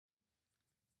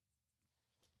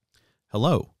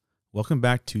Hello, welcome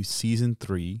back to Season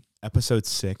 3, Episode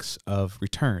 6 of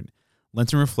Return,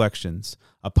 Lenten Reflections,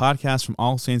 a podcast from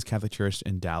All Saints Catholic Church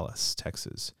in Dallas,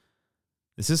 Texas.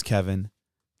 This is Kevin.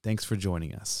 Thanks for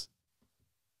joining us.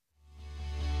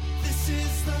 This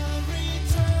is the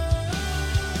return.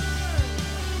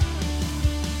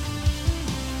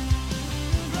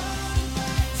 Running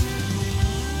back to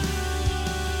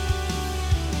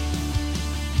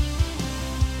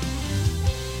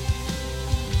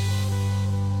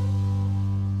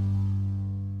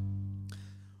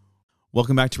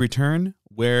Welcome back to Return,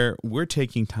 where we're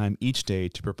taking time each day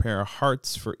to prepare our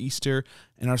hearts for Easter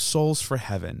and our souls for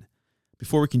heaven.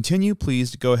 Before we continue,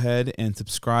 please go ahead and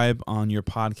subscribe on your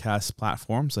podcast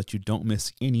platform so that you don't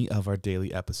miss any of our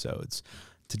daily episodes.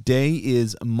 Today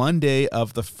is Monday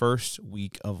of the first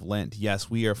week of Lent. Yes,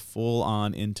 we are full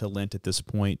on into Lent at this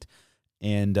point.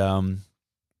 And,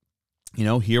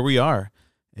 here we are.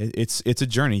 It's a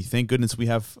journey. Thank goodness we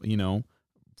have,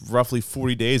 roughly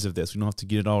 40 days of this. We don't have to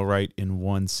get it all right in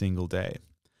one single day.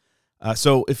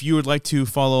 So if you would like to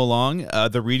follow along,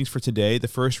 the readings for today, the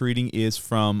first reading is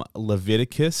from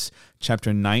Leviticus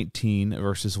chapter 19,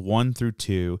 verses 1 through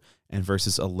 2, and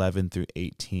verses 11 through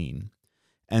 18.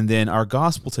 And then our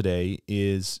gospel today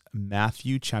is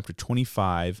Matthew chapter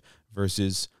 25,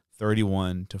 verses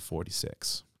 31 to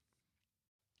 46.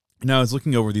 Now, I was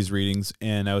looking over these readings,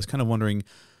 and I was kind of wondering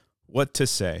what to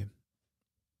say.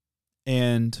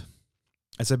 And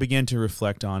as I began to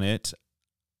reflect on it,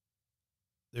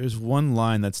 there's one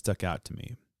line that stuck out to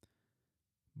me.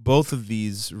 Both of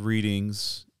these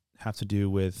readings have to do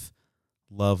with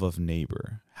love of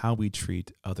neighbor, how we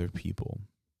treat other people,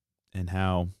 and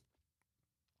how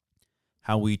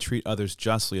we treat others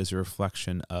justly as a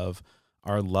reflection of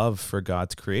our love for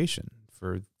God's creation,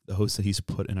 for the host that he's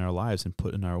put in our lives and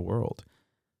put in our world.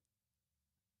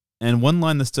 And one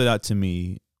line that stood out to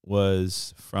me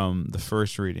was from the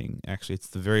first reading. Actually, it's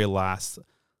the very last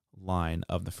line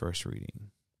of the first reading.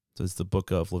 So it's the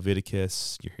book of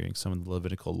Leviticus. You're hearing some of the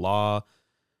Levitical law.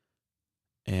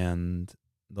 And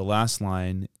the last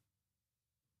line,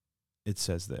 it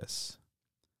says this: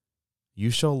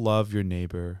 "You shall love your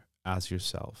neighbor as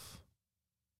yourself."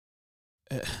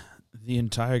 The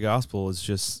entire gospel is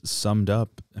just summed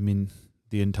up. I mean,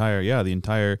 the entire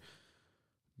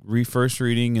first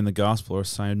reading in the gospel are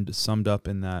summed up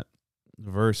in that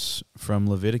verse from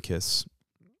Leviticus.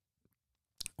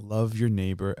 Love your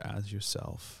neighbor as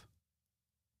yourself.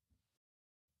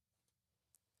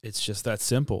 It's just that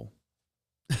simple.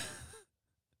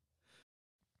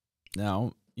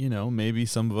 Now, maybe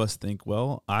some of us think,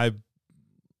 well, I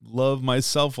love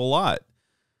myself a lot.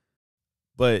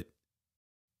 But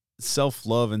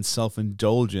self-love and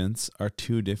self-indulgence are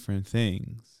two different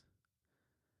things.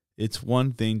 It's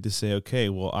one thing to say, okay,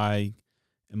 well, I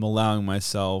am allowing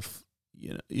myself,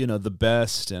 the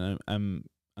best, and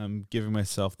I'm giving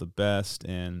myself the best,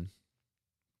 and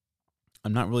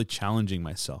I'm not really challenging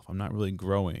myself. I'm not really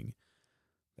growing.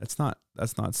 That's not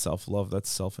self-love. That's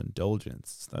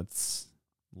self-indulgence. That's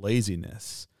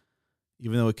laziness.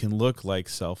 Even though it can look like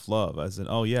self-love, as in,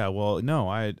 oh yeah, well, no,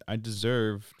 I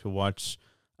deserve to watch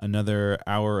another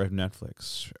hour of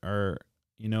Netflix, or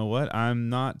you know what? I'm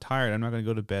not tired. I'm not going to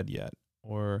go to bed yet.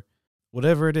 Or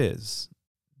whatever it is.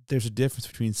 There's a difference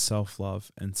between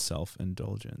self-love and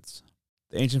self-indulgence.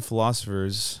 The ancient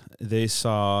philosophers, they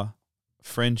saw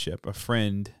friendship, a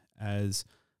friend, as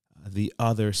the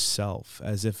other self,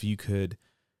 as if you could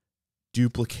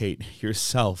duplicate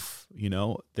yourself.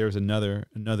 There's another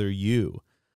you.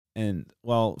 And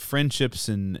while friendships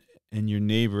and your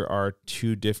neighbor are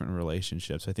two different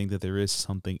relationships, I think that there is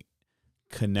something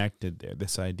connected there,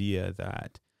 this idea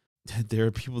that there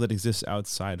are people that exist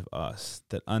outside of us,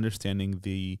 that understanding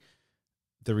the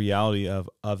reality of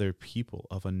other people,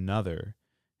 of another,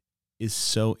 is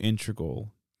so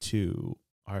integral to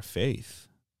our faith.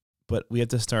 But we have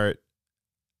to start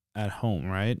at home,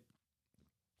 right?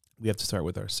 We have to start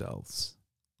with ourselves,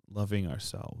 loving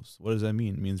ourselves. What does that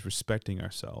mean? It means respecting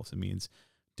ourselves. It means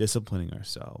disciplining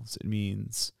ourselves. It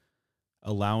means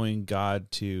allowing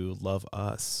God to love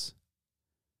us.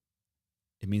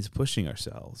 It means pushing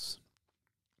ourselves.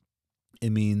 It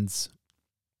means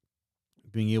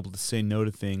being able to say no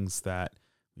to things that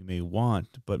we may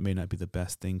want, but may not be the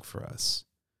best thing for us.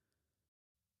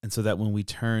 And so that when we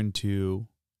turn to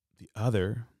the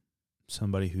other,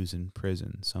 somebody who's in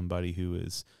prison, somebody who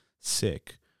is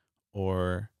sick,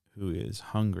 or who is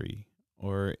hungry,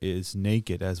 or is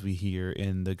naked, as we hear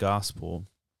in the gospel,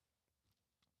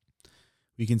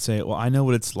 we can say, well, I know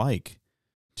what it's like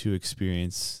to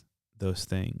experience those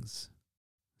things.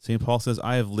 St. Paul says,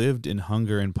 I have lived in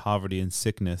hunger and poverty and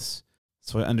sickness.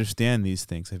 So I understand these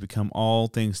things. I've become all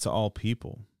things to all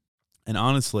people. And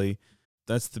honestly,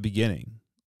 that's the beginning.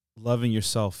 Loving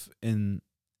yourself in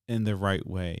the right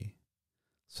way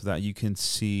so that you can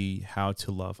see how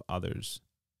to love others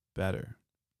better.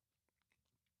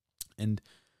 And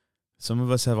some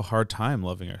of us have a hard time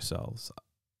loving ourselves.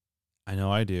 I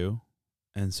know I do.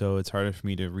 And so it's harder for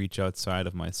me to reach outside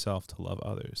of myself to love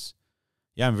others.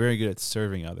 Yeah, I'm very good at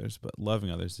serving others, but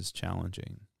loving others is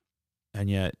challenging. And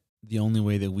yet, the only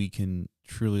way that we can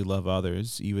truly love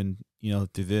others, even,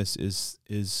 through this,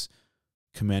 is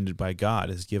commanded by God,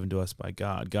 is given to us by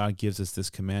God. God gives us this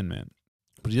commandment.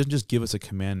 But he doesn't just give us a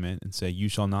commandment and say, you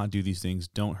shall not do these things,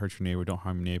 don't hurt your neighbor, don't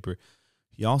harm your neighbor.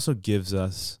 He also gives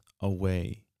us a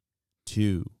way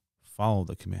to follow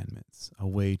the commandments, a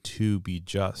way to be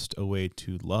just, a way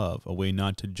to love, a way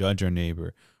not to judge our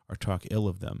neighbor or talk ill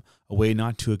of them, a way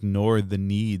not to ignore the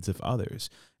needs of others.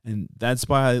 And that's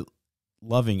by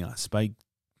loving us, by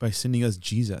sending us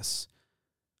Jesus,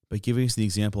 by giving us the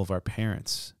example of our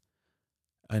parents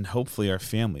and hopefully our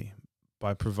family,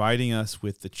 by providing us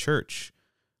with the church,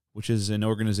 which is an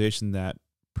organization that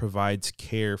provides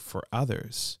care for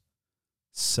others,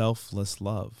 selfless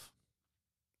love.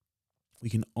 We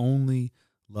can only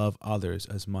love others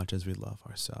as much as we love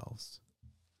ourselves.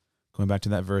 Going back to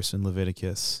that verse in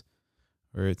Leviticus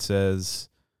where it says,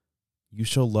 you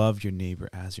shall love your neighbor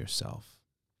as yourself.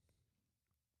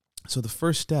 So the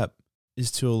first step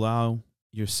is to allow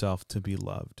yourself to be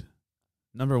loved.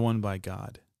 Number one, by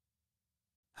God.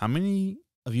 How many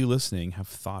of you listening have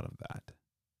thought of that?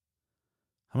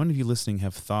 How many of you listening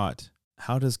have thought,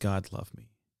 how does God love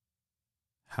me?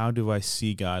 How do I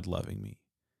see God loving me?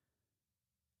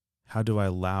 How do I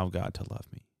allow God to love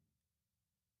me?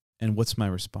 And what's my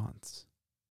response?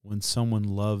 When someone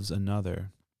loves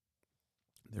another,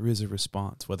 there is a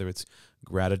response, whether it's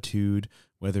gratitude,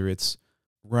 whether it's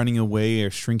running away or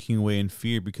shrinking away in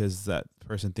fear because that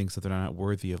person thinks that they're not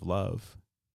worthy of love.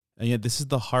 And yet this is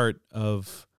the heart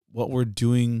of what we're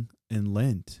doing in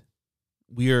Lent.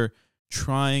 We are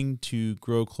trying to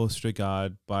grow closer to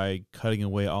God by cutting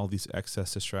away all these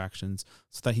excess distractions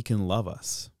so that he can love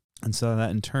us. And so that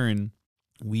in turn,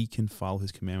 we can follow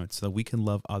his commandments so that we can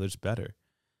love others better.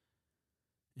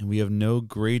 And we have no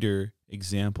greater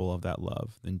example of that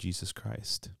love than Jesus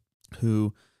Christ,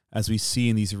 who, as we see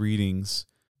in these readings,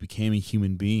 became a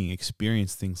human being,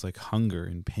 experienced things like hunger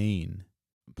and pain,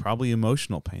 probably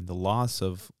emotional pain, the loss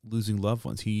of losing loved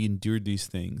ones. He endured these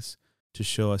things to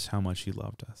show us how much he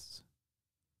loved us.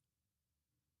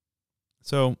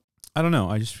 So, I don't know.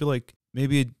 I just feel like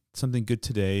maybe something good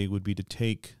today would be to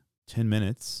take 10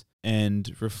 minutes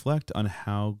and reflect on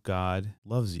how God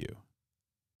loves you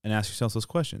and ask yourself those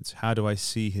questions. How do I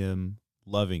see him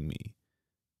loving me?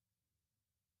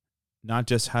 Not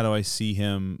just how do I see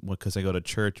him because I go to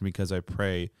church and because I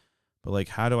pray, but like,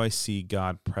 how do I see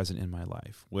God present in my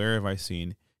life? Where have I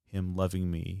seen him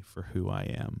loving me for who I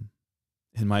am?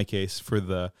 In my case, for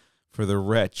the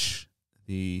wretch,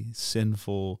 the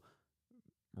sinful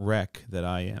wreck that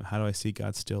I am. How do I see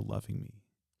God still loving me?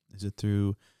 Is it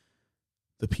through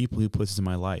the people he puts in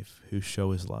my life who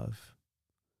show his love?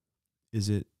 Is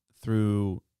it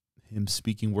through him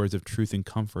speaking words of truth and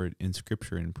comfort in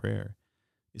scripture and prayer?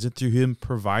 Is it through him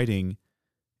providing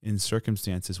in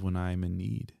circumstances when I'm in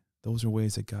need? Those are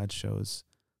ways that God shows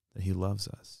that he loves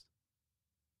us.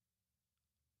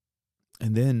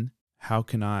 And then how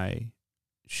can I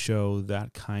show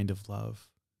that kind of love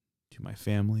to my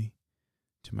family,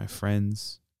 to my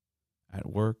friends, at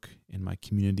work, in my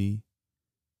community?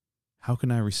 How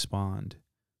can I respond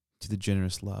to the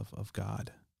generous love of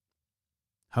God?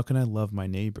 How can I love my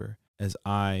neighbor as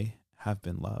I have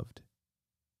been loved?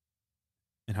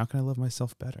 And how can I love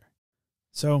myself better?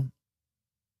 So,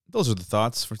 those are the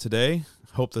thoughts for today.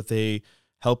 Hope that they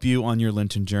help you on your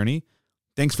Lenten journey.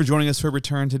 Thanks for joining us for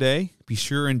Return today. Be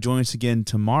sure and join us again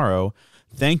tomorrow.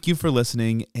 Thank you for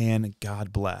listening, and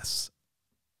God bless.